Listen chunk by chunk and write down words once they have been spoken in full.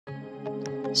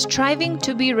Striving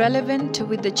to be relevant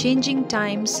with the changing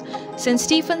times, St.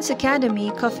 Stephen's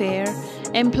Academy, Kaffer,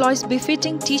 employs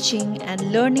befitting teaching and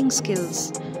learning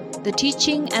skills. The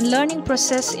teaching and learning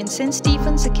process in St.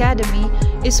 Stephen's Academy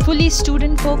is fully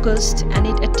student-focused, and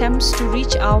it attempts to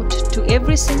reach out to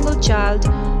every single child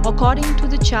according to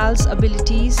the child's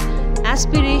abilities,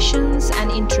 aspirations, and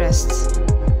interests.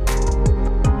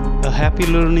 A happy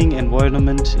learning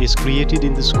environment is created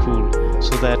in the school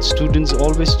so that students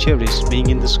always cherish being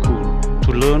in the school,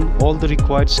 to learn all the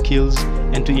required skills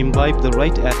and to imbibe the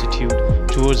right attitude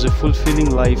towards a fulfilling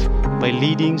life by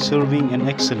leading, serving, and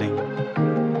excelling.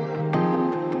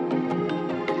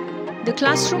 The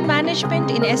classroom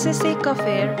management in SSA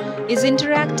Kaffer is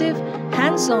interactive,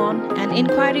 hands-on, and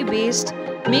inquiry-based,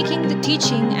 making the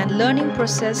teaching and learning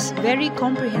process very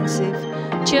comprehensive,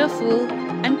 cheerful,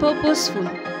 and purposeful.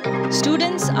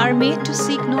 Students are made to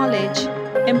seek knowledge,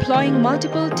 employing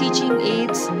multiple teaching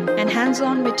aids and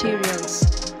hands-on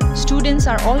materials. Students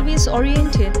are always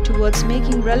oriented towards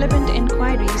making relevant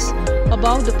inquiries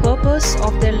about the purpose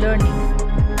of their learning.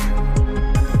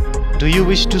 Do you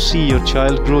wish to see your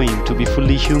child growing to be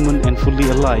fully human and fully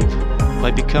alive by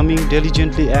becoming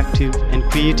diligently active and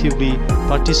creatively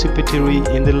participatory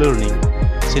in the learning?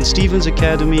 St. Stephen's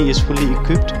Academy is fully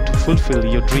equipped to fulfill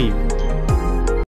your dream.